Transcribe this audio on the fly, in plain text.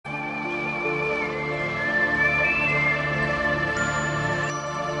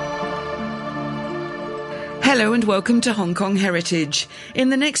Hello and welcome to Hong Kong Heritage. In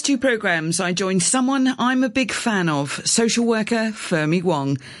the next two programmes, I join someone I'm a big fan of, social worker Fermi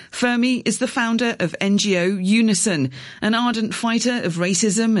Wong. Fermi is the founder of NGO Unison, an ardent fighter of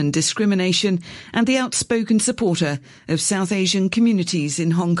racism and discrimination and the outspoken supporter of South Asian communities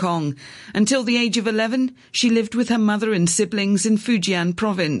in Hong Kong. Until the age of 11, she lived with her mother and siblings in Fujian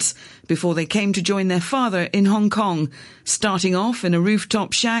province before they came to join their father in Hong Kong, starting off in a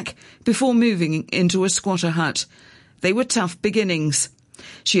rooftop shack before moving into a squatter hut. They were tough beginnings.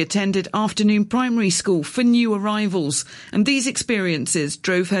 She attended afternoon primary school for new arrivals, and these experiences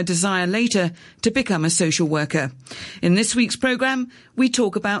drove her desire later to become a social worker. In this week's programme, we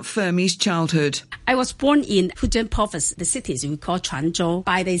talk about Fermi's childhood. I was born in Fujian province, the cities we call Quanzhou.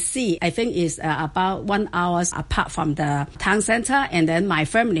 By the sea, I think is about 1 hour apart from the town centre, and then my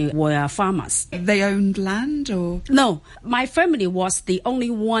family were farmers. They owned land or? No, my family was the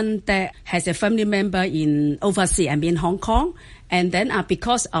only one that has a family member in overseas, I mean Hong Kong. And then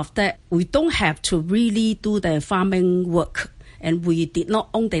because of that, we don't have to really do the farming work. And we did not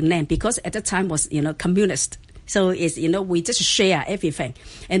own the land because at the time was, communist. So it's, we just share everything.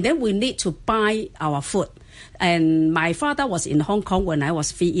 And then we need to buy our food. And my father was in Hong Kong when I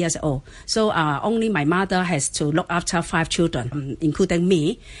was 3 years old. So only my mother has to look after 5 children, including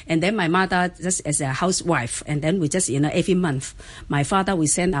me. And then my mother just as a housewife. And then we just, every month, my father will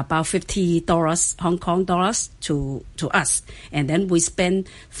send about $50 Hong Kong dollars to us. And then we spend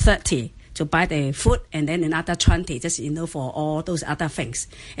 30 to buy the food, and then another 20 just for all those other things.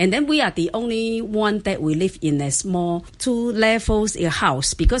 And then we are the only one that we live in a small 2 levels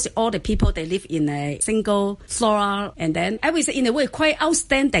house, because all the people they live in a single floor. And then I would say in a way quite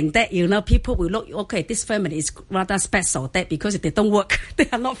outstanding that people will look, okay, this family is rather special, that because they don't work, they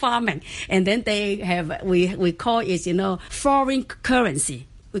are not farming, and then they have we call it foreign currency.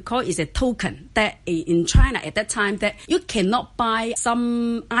 We call it a token that in China at that time that you cannot buy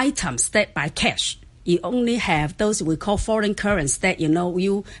some items that by cash. You only have those we call foreign currency that,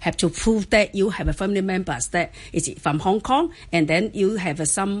 you have to prove that you have a family members that is from Hong Kong, and then you have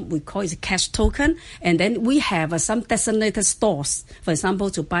some, we call it a cash token, and then we have some designated stores, for example,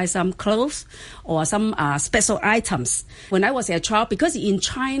 to buy some clothes or some special items. When I was a child, because in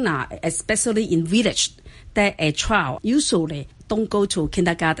China, especially in village, that a child usually don't go to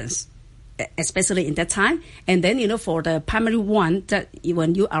kindergartens, especially in that time. And then, for the primary one, that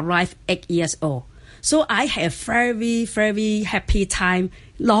when you arrive 8 years old. So I have very, very happy time,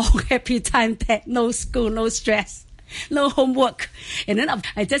 long happy time that no school, no stress, no homework. And then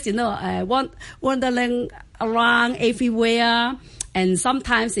I just, wandering around everywhere. And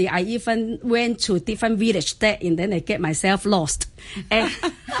sometimes I even went to different villages and then I get myself lost.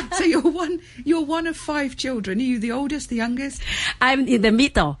 So you're one of 5 children. Are you the oldest, the youngest? I'm in the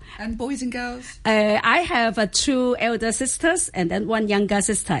middle. And boys and girls? I have 2 elder sisters and then 1 younger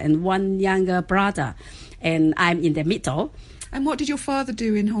sister and 1 younger brother. And I'm in the middle. And what did your father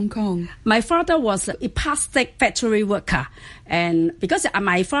do in Hong Kong? My father was a plastic factory worker. And because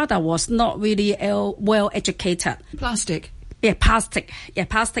my father was not really well educated. Plastic? Yeah,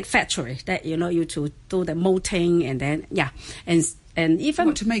 plastic factory that, you to do the molding and then, and even...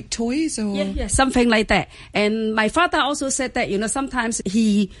 What, to make toys or...? Yeah, something like that. And my father also said that, sometimes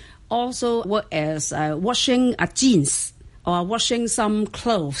he also worked as washing jeans or washing some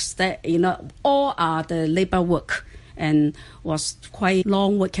clothes that, all are the labor work and was quite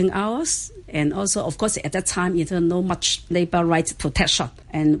long working hours. And also, of course, at that time, no much labor rights protection.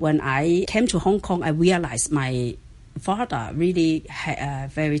 And when I came to Hong Kong, I realized my father really had a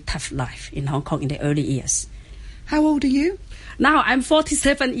very tough life in Hong Kong in the early years. How old are you? Now I'm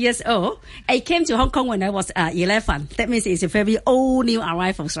 47 years old. I came to Hong Kong when I was 11. That means it's a very old new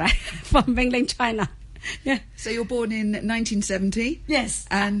arrivals, right? From mainland China. Yeah. So you're born in 1970? Yes.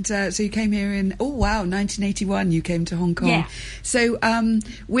 And so you came here in, 1981 you came to Hong Kong. Yeah. So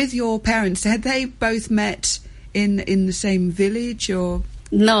with your parents, had they both met in the same village or...?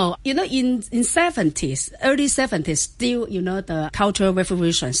 No, in 70s, early 70s, still, the Cultural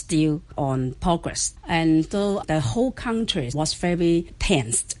Revolution still on progress. And so the whole country was very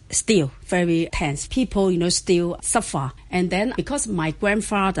tense, still very tense. People, still suffer. And then because my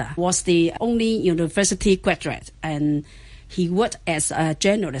grandfather was the only university graduate and he worked as a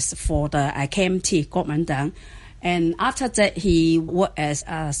journalist for the KMT, Kuomintang. And after that, he worked as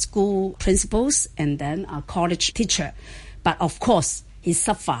a school principal and then a college teacher. But of course, he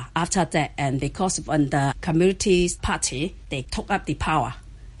suffered after that, and because when the Communist Party, they took up the power,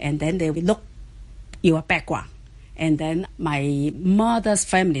 and then they will look your background. And then my mother's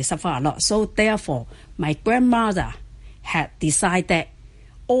family suffered a lot. So therefore, my grandmother had decided that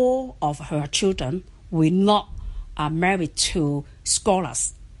all of her children will not married to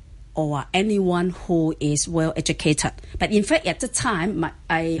scholars or anyone who is well educated. But in fact, at the time,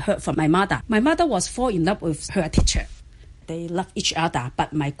 I heard from my mother. My mother was fall in love with her teacher. They love each other,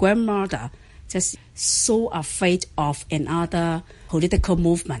 but my grandmother just so afraid of another political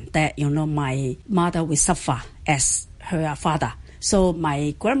movement that, my mother will suffer as her father. So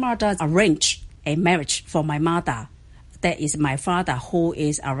my grandmother arranged a marriage for my mother. That is my father, who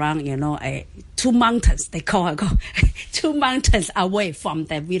is around, 2 mountains, they call it, 2 mountains away from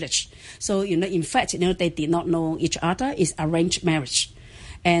the village. So, in fact, they did not know each other. It's arranged marriage.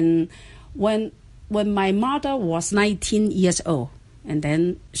 And when my mother was 19 years old, and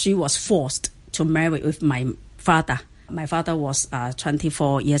then she was forced to marry with my father. My father was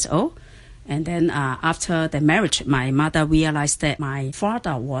 24 years old. And then after the marriage, my mother realized that my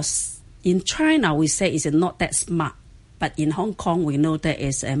father was, in China, we say is not that smart. But in Hong Kong, we know there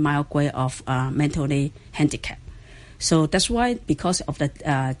is a mild grade of mentally handicapped. So that's why, because of the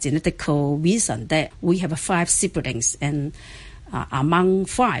genetical reason, that we have 5 siblings. And among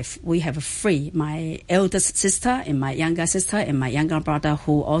 5, we have 3. My eldest sister and my younger sister and my younger brother,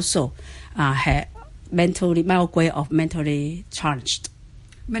 who also had mild grade of mentally challenged.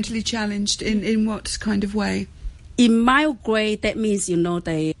 Mentally challenged in what kind of way? In mild grade, that means,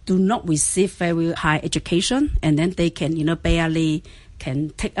 they do not receive very high education, and then they can, barely can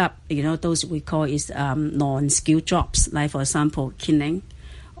take up, those we call is non-skilled jobs, like, for example, cleaning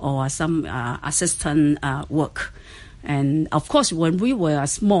or some assistant work. And, of course, when we were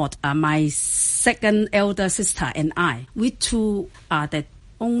small, my second elder sister and I, we two are the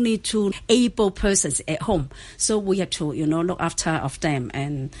only 2 able persons at home. So we have to, look after of them.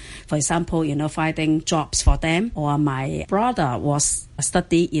 And, for example, finding jobs for them. Or my brother was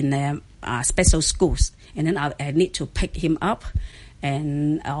studying in special schools. And then I need to pick him up.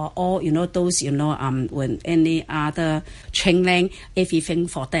 And all, those, when any other training, everything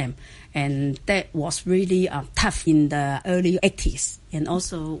for them. And that was really tough in the early 80s. And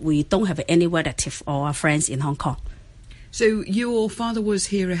also, we don't have any relative or friends in Hong Kong. So your father was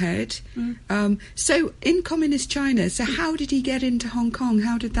here ahead. So in communist China, so how did he get into Hong Kong?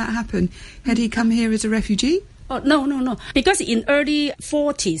 How did that happen? Had he come here as a refugee? Oh, no. Because in early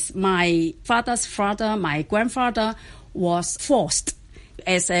 40s, my father's father, my grandfather, was forced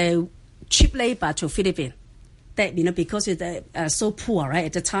as a cheap labor to Philippines. That, because they're so poor, right,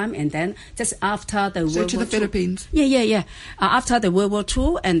 at the time. And then just after the World War II. So to the Philippines? Yeah. After the World War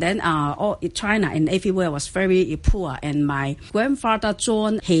II, and then all China and everywhere was very poor. And my grandfather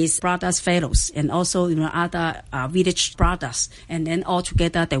joined his brother's fellows and also, other village brothers. And then all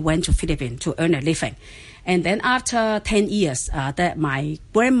together they went to Philippines to earn a living. And then after 10 years, that my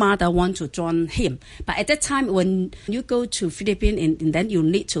grandmother wanted to join him. But at that time, when you go to Philippines, and then you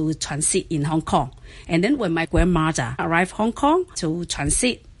need to transit in Hong Kong. And then when my grandmother arrived Hong Kong to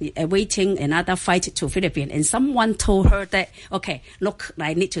transit, awaiting another flight to Philippines, and someone told her that, okay, look,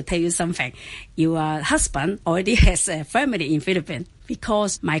 I need to tell you something. Your husband already has a family in Philippines.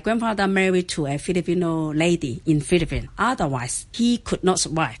 Because my grandfather married to a Filipino lady in Philippines. Otherwise, he could not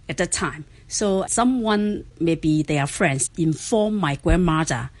survive at that time. So someone, maybe their friends, informed my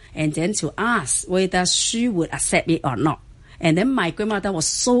grandmother and then to ask whether she would accept it or not. And then my grandmother was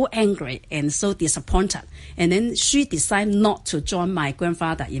so angry and so disappointed. And then she decided not to join my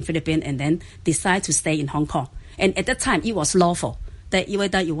grandfather in Philippines and then decided to stay in Hong Kong. And at that time, it was lawful that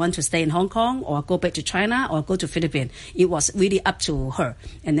whether you want to stay in Hong Kong or go back to China or go to Philippines. It was really up to her.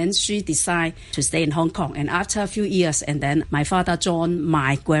 And then she decided to stay in Hong Kong. And after a few years, and then my father joined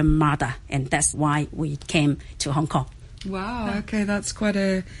my grandmother. And that's why we came to Hong Kong. Wow, okay, that's quite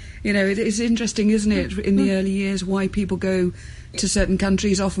a, it's interesting, isn't it, in the early years, why people go to certain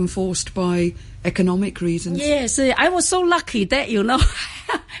countries, often forced by economic reasons. Yes, I was so lucky that,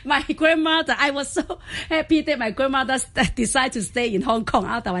 my grandmother, I was so happy that my grandmother decided to stay in Hong Kong.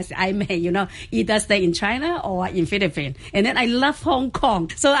 Otherwise, I may, either stay in China or in Philippines. And then I love Hong Kong.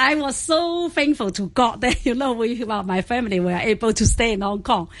 So I was so thankful to God that, my family were able to stay in Hong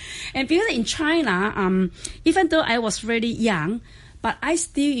Kong. And because in China, even though I was really young, but I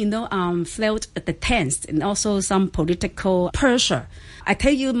still, felt the tense and also some political pressure. I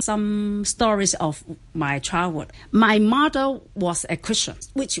tell you some stories of my childhood. My mother was a Christian,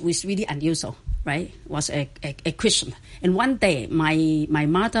 which was really unusual, right? Was a Christian. And one day, my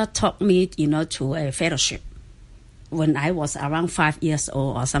mother took me, to a fellowship when I was around 5 years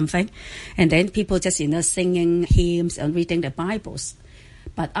old or something. And then people just, singing hymns and reading the Bibles.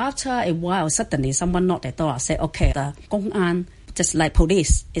 But after a while, suddenly someone knocked the door and said, okay, the Gong An, just like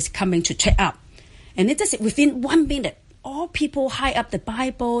police, is coming to check up. And it just within 1 minute, all people hide up the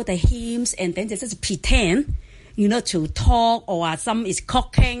Bible, the hymns, and then they just pretend, to talk, or some is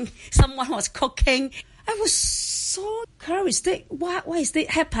cooking, someone was cooking. I was so curious that why is that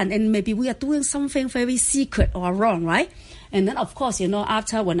happen? And maybe we are doing something very secret or wrong, right? And then, of course,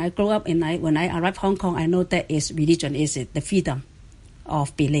 after when I grow up and when I arrived Hong Kong, I know that religion is the freedom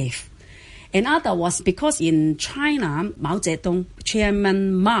of belief. Another was because in China, Mao Zedong,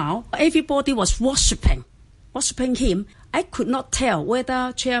 Chairman Mao, everybody was worshipping him. I could not tell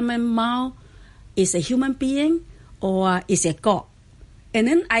whether Chairman Mao is a human being or is a god. And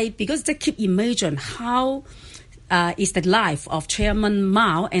then because they keep imagining how is the life of Chairman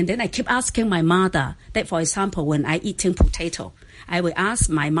Mao, and then I keep asking my mother that, for example, when I eating potato, I will ask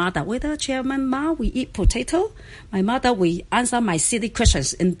my mother whether Chairman Mao will eat potato. My mother will answer my silly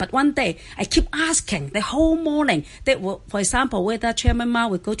questions. But one day, I keep asking the whole morning that, for example, whether Chairman Mao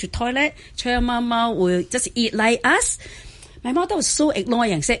will go to toilet, Chairman Mao will just eat like us. My mother was so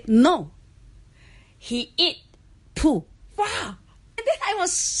ignoring, said, no, he eat poo. Wow. And then I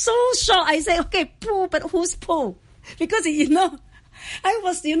was so shocked. I said, okay, poo, but who's poo? Because, I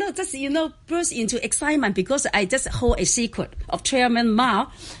was, just, burst into excitement because I just hold a secret of Chairman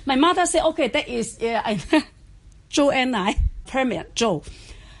Mao. My mother said, okay, that is Joe and I, Premier Joe.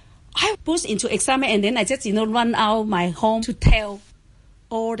 I burst into excitement, and then I just, run out my home to tell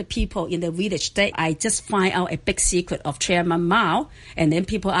all the people in the village that I just find out a big secret of Chairman Mao. And then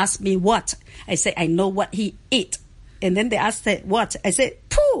people ask me what? I say, I know what he eat. And then they asked what? I said,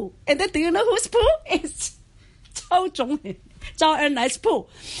 poo. And then do you know who's poo? It's Zhao Enlai's poo.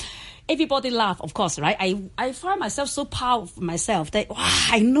 Everybody laugh, of course, right? I find myself so proud of myself that, wow,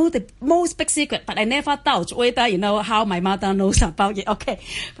 I know the most big secret, but I never doubt whether, how my mother knows about it. Okay.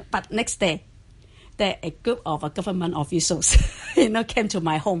 But next day, a group of government officials, came to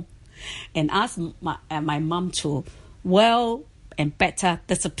my home and asked my mom to well and better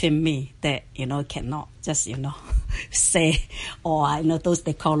discipline me that, cannot just, say, or, those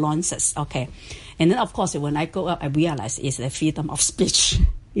they call nonsense. Okay. And then, of course, when I grow up, I realized it's the freedom of speech.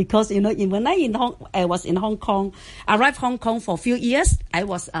 Because, when I was in Hong Kong, arrived Hong Kong for a few years, I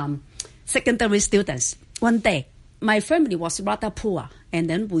was secondary students. One day, my family was rather poor, and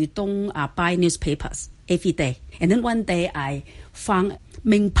then we don't buy newspapers every day. And then one day, I found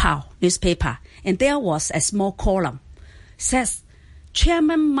Ming Pao newspaper, and there was a small column. Says,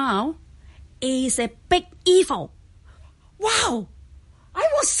 Chairman Mao is a big evil. Wow! I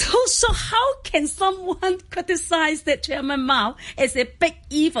was so shocked. How can someone criticize that Chairman Mao as a big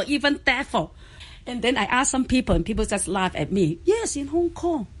evil, even devil? And then I asked some people, and people just laugh at me. Yes, in Hong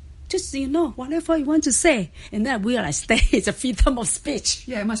Kong. Just, whatever you want to say. And then I realized that it's a freedom of speech.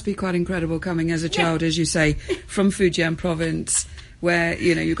 Yeah, it must be quite incredible coming as a child, as you say, from Fujian province, where,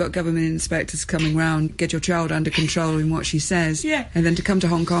 you've got government inspectors coming round, get your child under control in what she says. Yeah. And then to come to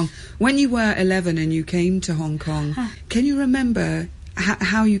Hong Kong. When you were 11 and you came to Hong Kong, can you remember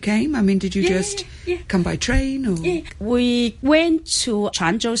how you came? I mean, did you just come by train? Or? Yeah. We went to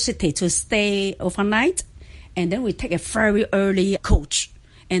Quanzhou City to stay overnight, and then we take a very early coach.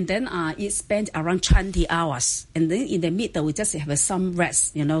 And then it spent around 20 hours. And then in the middle, we just have some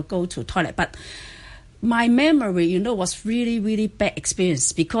rest, go to toilet. But my memory, was really, really bad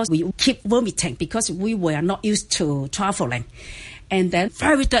experience because we keep vomiting because we were not used to traveling. And then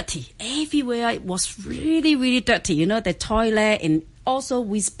very dirty. Everywhere it was really, really dirty, the toilet. And also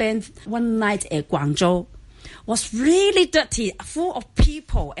we spent one night at Guangzhou. Was really dirty, full of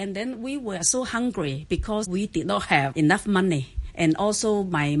people. And then we were so hungry because we did not have enough money. And also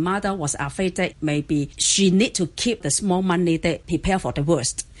my mother was afraid that maybe she need to keep the small money that prepare for the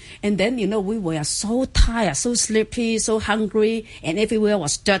worst. And then, we were so tired, so sleepy, so hungry, and everywhere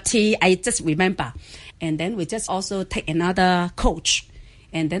was dirty. I just remember. And then we just also take another coach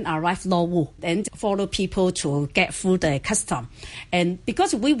and then arrive Lo Wu and follow people to get through the custom. And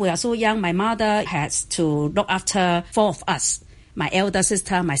because we were so young, my mother has to look after 4 of us. My elder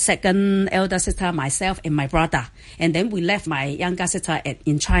sister, my second elder sister, myself, and my brother. And then we left my younger sister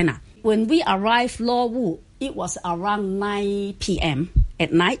in China. When we arrived Lo Wu, it was around 9 p.m.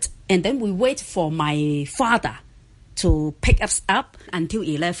 at night. And then we wait for my father to pick us up until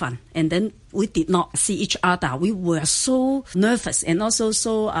 11. And then we did not see each other. We were so nervous and also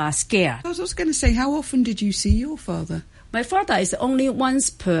so scared. I was going to say, how often did you see your father? My father is only once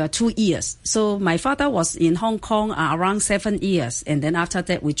per 2 years. So my father was in Hong Kong around 7 years. And then after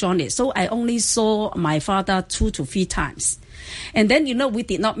that, we joined it. So I only saw my father 2 to 3 times. And then, we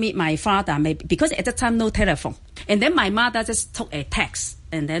did not meet my father maybe because at the time, no telephone. And then my mother just took a text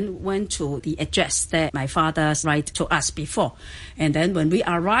and then went to the address that my father write to us before. And then when we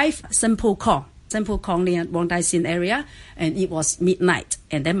arrived, simple call. St. Paul Colony, Wong Tai Sin area, and it was midnight.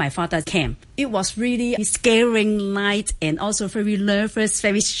 And then my father came. It was really a scaring night and also very nervous,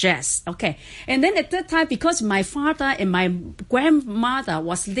 very stressed. Okay. And then at that time, because my father and my grandmother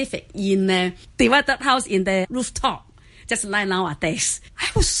was living in a divided house in the rooftop, just like nowadays. I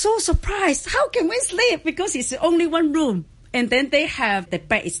was so surprised. How can we sleep? Because it's only one room. And then they have the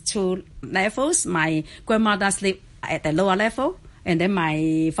bed is 2 levels. My grandmother sleep at the lower level, and then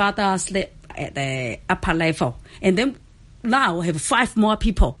my father sleep at the upper level. And then now we have 5 more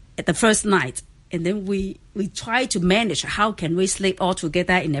people at the first night. And then we try to manage how can we sleep all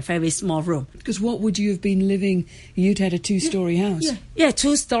together in a very small room. Because what would you have been living? You'd had a 2-story house. Yeah,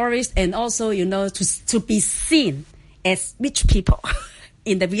 2 stories, and also, to be seen as rich people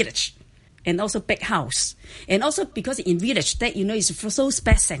in the village. And also big house. And also because in village that, it's so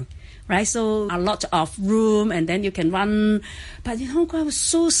spacing, right? So a lot of room, and then you can run. But in Hong Kong, it was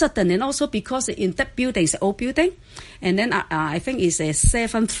so sudden. And also because in that building, it's an old building. And then I think it's a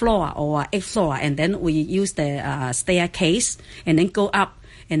 7th floor or 8th floor. And then we use the staircase and then go up.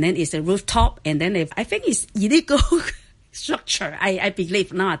 And then it's a rooftop. And then I think it's illegal structure, I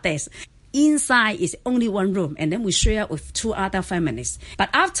believe nowadays. Inside is only one room, and then we share with 2 other families. But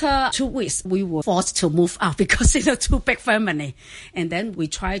after 2 weeks, we were forced to move out because it's a too big family. And then we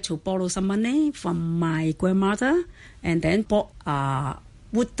tried to borrow some money from my grandmother, and then bought a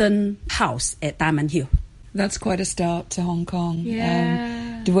wooden house at Diamond Hill. That's quite a start to Hong Kong.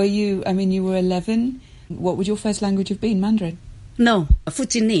 Yeah. You were 11. What would your first language have been? Mandarin? No,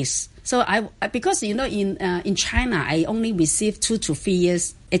 Fujianese. So because in China, I only received 2 to 3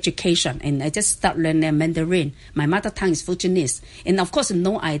 years education, and I just start learning Mandarin. My mother tongue is Fujianese, and of course,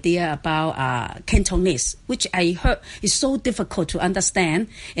 no idea about Cantonese, which I heard is so difficult to understand.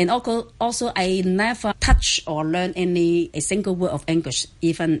 And also I never touch or learn a single word of English,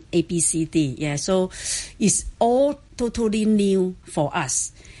 even ABCD. Yeah, so it's all totally new for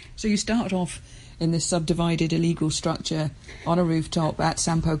us. So you started off in this subdivided illegal structure on a rooftop at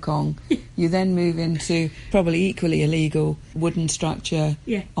Sampo Kong. You then move into probably equally illegal wooden structure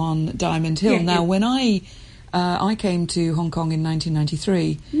on Diamond Hill. When I came to Hong Kong in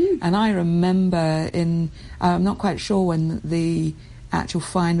 1993, and I remember I'm not quite sure when the actual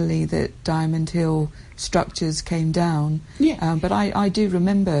finally that Diamond Hill structures came down, but I do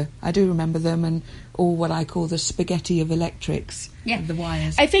remember them, and all what I call the spaghetti of electrics, the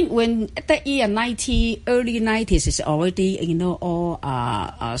wires. I think when that year, early 90s is already, all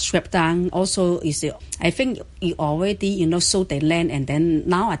stripped down. Also, I think it already, sold the land, and then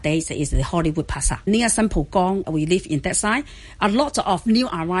nowadays is the Hollywood Plaza. Near St. Paul Kong, we live in that side. A lot of new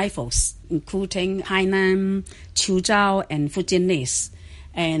arrivals, including Hainan, Quzhou, and Fujianese.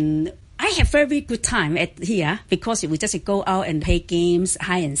 And I have very good time here because we just go out and play games,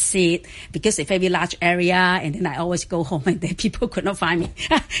 hide and seek, because it's a very large area, and then I always go home and then people could not find me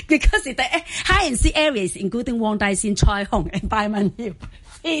because the hide and seek areas including Wong Tai Sin, Chai Hong, and Diamond Hill.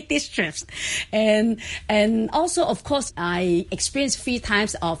 3 districts. And also, of course, I experienced 3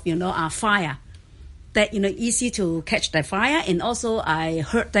 times of, fire. That, easy to catch the fire. And also I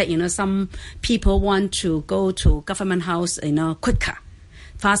heard that, some people want to go to government house, quicker,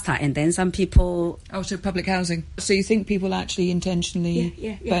 faster, and then some people... Oh, so public housing. So you think people actually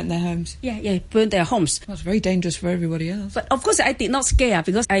intentionally burnt their homes? Yeah, burnt their homes. Well, it's very dangerous for everybody else. But of course I did not scare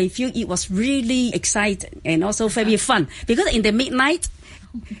because I feel it was really exciting and also very fun. Because in the midnight,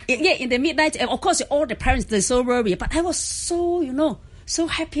 of course all the parents, they're so worried, but I was so, so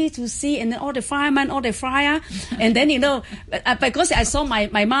happy to see, and then all the firemen, all the fire, and then because I saw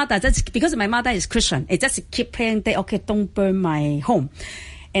my mother, just because my mother is Christian, it just keep praying that don't burn my home,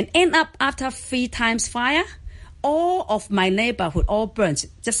 and end up after 3 times fire, all of my neighborhood all burnt,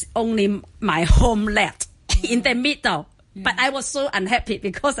 just only my home left in the middle. Yeah. But I was so unhappy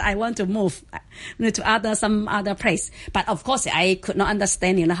because I want to move to some other place. But of course, I could not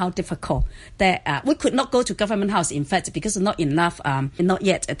understand, how difficult that we could not go to government house. In fact, because not enough, not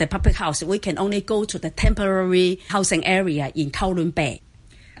yet at the public house, we can only go to the temporary housing area in Kowloon Bay.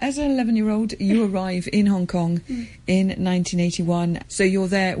 As an 11-year-old, you arrive in Hong Kong in 1981. So you're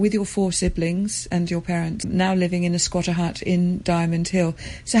there with your 4 siblings and your parents, now living in a squatter hut in Diamond Hill.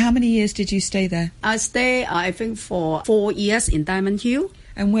 So how many years did you stay there? I stayed, I think, for 4 years in Diamond Hill.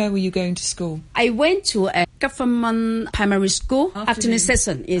 And where were you going to school? I went to a government primary school. Afternoon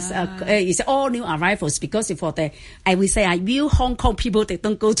session is all new arrivals because for I will say, real Hong Kong people, they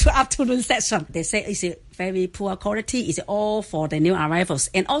don't go to afternoon session. They say it's a very poor quality. It's all for the new arrivals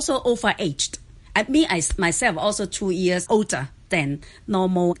and also overaged. I myself also 2 years older than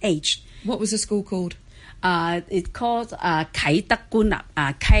normal age. What was the school called? It's called Khai Tak Kunap,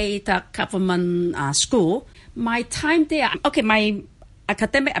 Khai Tak Government School. My time there, okay, my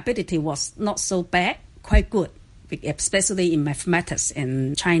academic ability was not so bad, quite good, especially in mathematics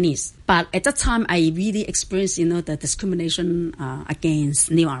and Chinese. But at that time, I really experienced, the discrimination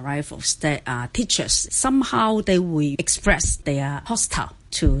against new arrivals. That teachers, somehow they will express their hostile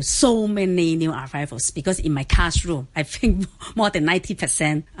to so many new arrivals, because in my classroom, I think more than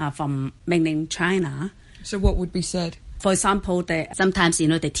 90% are from mainland China. So what would be said? For example, sometimes,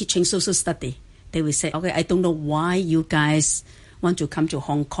 they're teaching social study. They will say, okay, I don't know why you guys want to come to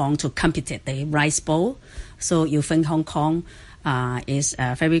Hong Kong to compete at the Rice Bowl. So you think Hong Kong is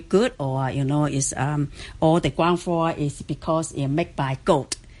very good, or, is or the ground floor is because it's made by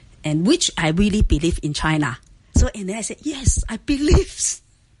gold, and which I really believe in China. So, and then I said, yes, I believe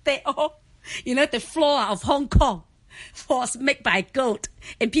they all, the floor of Hong Kong was made by gold,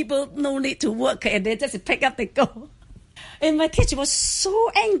 and people no need to work, and they just pick up the gold. And my teacher was so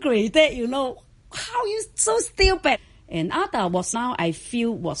angry that, how you so stupid. And other was now I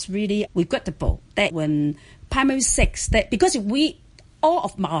feel was really regrettable that when primary 6, that because all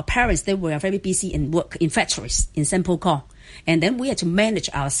of our parents, they were very busy in work in factories in St. Paul Kong. And then we had to manage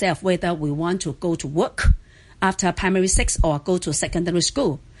ourselves whether we want to go to work after primary 6 or go to secondary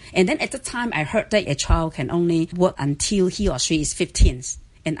school. And then at the time, I heard that a child can only work until he or she is 15,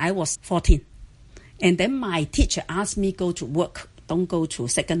 and I was 14. And then my teacher asked me go to work, don't go to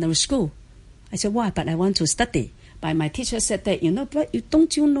secondary school. I said, why? But I want to study. But my teacher said that, but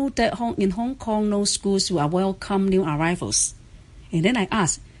don't you know that in Hong Kong, no schools will welcome new arrivals? And then I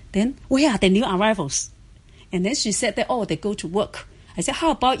asked, then where are the new arrivals? And then she said that, they go to work. I said,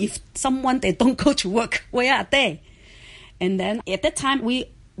 how about if someone, they don't go to work? Where are they? And then at that time, we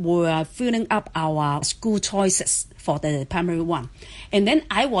were filling up our school choices for the primary 1. And then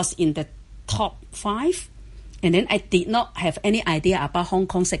I was in the top 5. And then I did not have any idea about Hong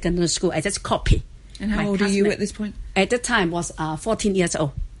Kong secondary school. I just copied. And how old are you at this point? At that time was 14 years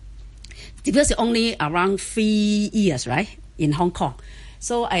old. Because only around 3 years, right, in Hong Kong.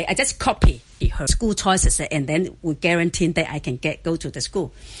 So I just copied her school choices, and then we guaranteed that I can go to the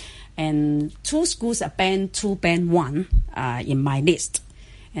school. And 2 schools are band 2, band 1 in my list.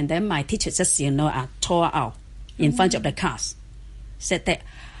 And then my teacher just, tore out in front of the class. Said that,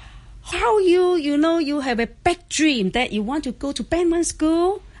 how you have a big dream that you want to go to band 1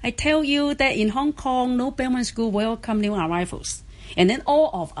 school? I tell you that in Hong Kong, no band 1 school welcome new arrivals. And then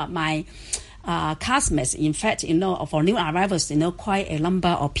all of my classmates, in fact, for new arrivals, quite a number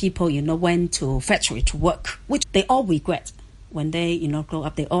of people, went to factory to work, which they all regret. When they, grow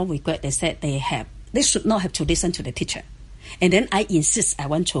up, they all regret. They said they should not have to listen to the teacher. And then I insist I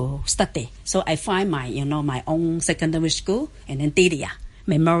want to study. So I find my own secondary school, and then Delia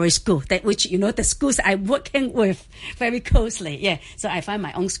Memorial School, that which, the schools I'm working with very closely. Yeah. So I find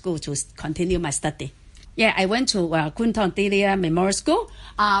my own school to continue my study. Yeah, I went to Kwun Tong Delia Memorial School.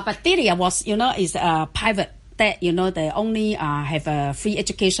 But Delia was, is private. That, they only have a free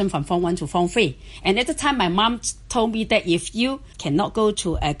education from Form 1 to Form 3. And at the time, my mom told me that if you cannot go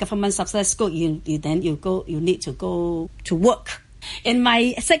to a government subsidized school, you need to go to work. And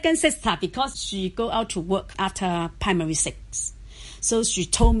my second sister, because she go out to work after primary 6. So she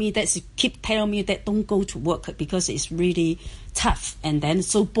told me that she keep telling me that don't go to work because it's really tough and then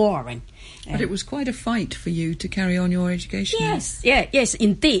so boring. But it was quite a fight for you to carry on your education. Yes,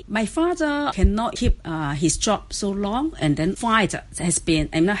 indeed. My father cannot keep his job so long, and then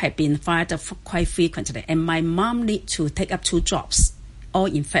have been fired quite frequently. And my mom need to take up 2 jobs, all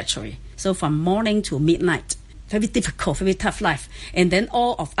in factory. So from morning to midnight. Very difficult, very tough life. And then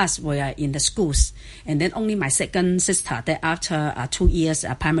all of us were in the schools. And then only my second sister, that after 2 years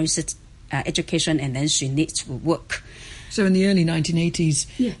primary education, and then she needs to work. So in the early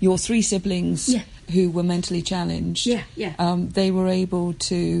 1980s, your 3 siblings who were mentally challenged, they were able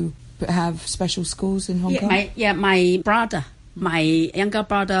to have special schools in Hong Kong? My younger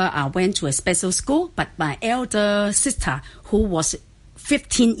brother went to a special school, but my elder sister, who was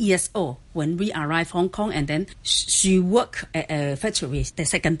 15 years old when we arrived Hong Kong, and then she worked at a factory the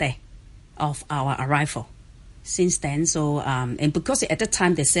second day of our arrival. Since then, so and because at the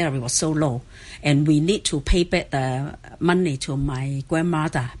time the salary was so low, and we need to pay back the money to my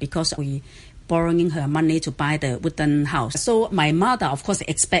grandmother because we borrowing her money to buy the wooden house. So my mother, of course,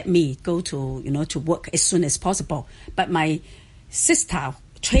 expect me go to to work as soon as possible. But my sister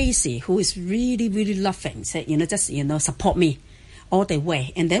Tracy, who is really really loving, said just support me all the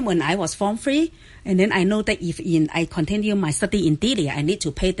way. And then when I was Form 3, and then I know that if I continue my study in Delia, I need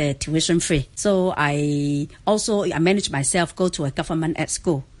to pay the tuition fee. So I managed myself go to a government ed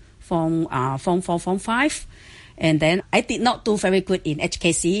school Form 4, Form 5. And then I did not do very good in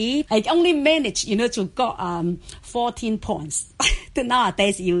HKCE. I only managed, to got 14 points.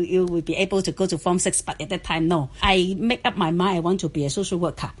 Nowadays, you will be able to go to Form 6, but at that time, no. I make up my mind I want to be a social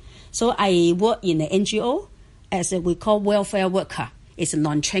worker. So I work in an NGO as we call welfare worker. It's a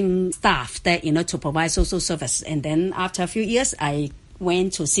non-trained staff that, to provide social service. And then after a few years, I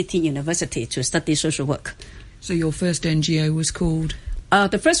went to City University to study social work. So your first NGO was called?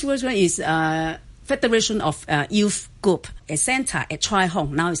 The first one is Federation of Youth Group, a center at Chai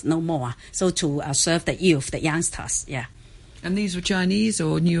Hong. Now it's no more. So to serve the youth, the youngsters, yeah. And these were Chinese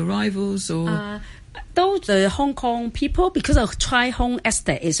or new arrivals or? Those the Hong Kong people, because of Chai Hong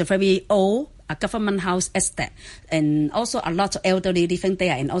estate is a very old government house estate, and also a lot of elderly living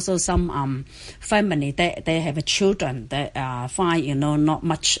there, and also some family that they have children that find not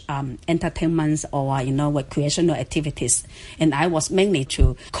much entertainments or recreational activities, and I was mainly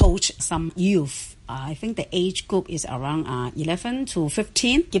to coach some youth. I think the age group is around 11 to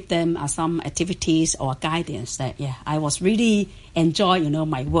 15. Give them some activities or guidance. That I was really enjoy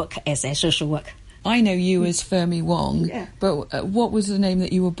my work as a social worker. I know you as Fermi Wong, yeah. But what was the name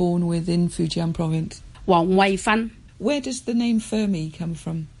that you were born with in Fujian province? Wang Wei Fan. Where does the name Fermi come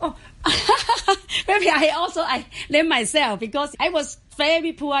from? Oh, maybe I named myself because I was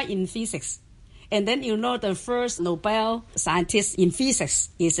very poor in physics. And then the first Nobel scientist in physics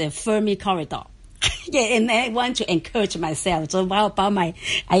is a Fermi corridor. Yeah, and I want to encourage myself. So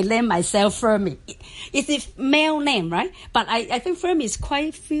I named myself Fermi. It's a male name, right? But I think Fermi is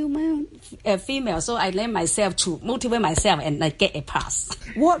quite female, so I named myself to motivate myself and get a pass.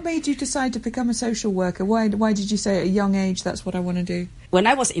 What made you decide to become a social worker? Why did you say at a young age, that's what I want to do? When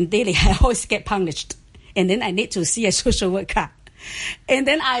I was in Delhi, I always get punished. And then I need to see a social worker. And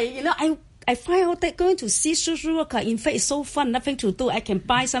then I find out that going to see social worker, in fact, is so fun, nothing to do. I can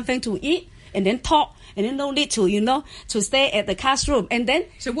buy something to eat and then talk, and then no need to, to stay at the classroom. And then...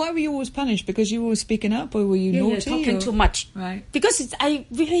 So why were you always punished? Because you were speaking up, or were you naughty? Talking too much. Right. Because I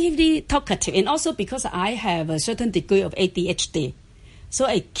really talkative, and also because I have a certain degree of ADHD. So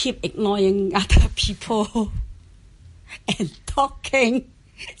I keep ignoring other people and talking.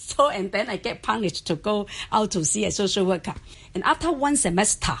 So, and then I get punished to go out to see a social worker. And after one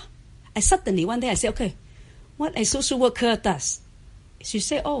semester, one day I say, okay, what a social worker does. She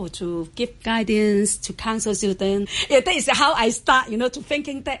said, to give guidance, to counsel students. Yeah, that is how I start, to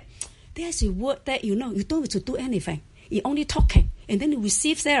thinking that there's a word that, you don't have to do anything. You're only talking, and then you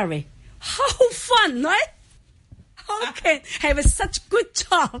receive salary. How fun, right? How can have such good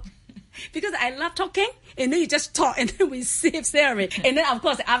job? Because I love talking, and then you just talk and then receive salary. And then, of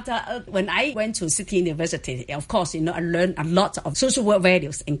course, after when I went to City University, of course, I learned a lot of social work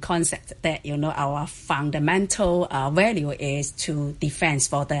values and concepts that, our fundamental value is to defense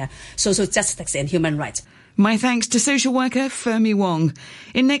for the social justice and human rights. My thanks to social worker Fermi Wong.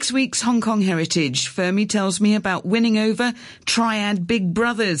 In next week's Hong Kong Heritage, Fermi tells me about winning over Triad Big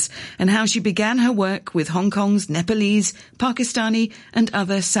Brothers and how she began her work with Hong Kong's Nepalese, Pakistani and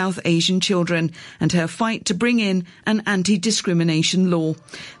other South Asian children and her fight to bring in an anti-discrimination law.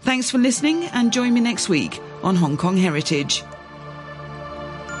 Thanks for listening and join me next week on Hong Kong Heritage.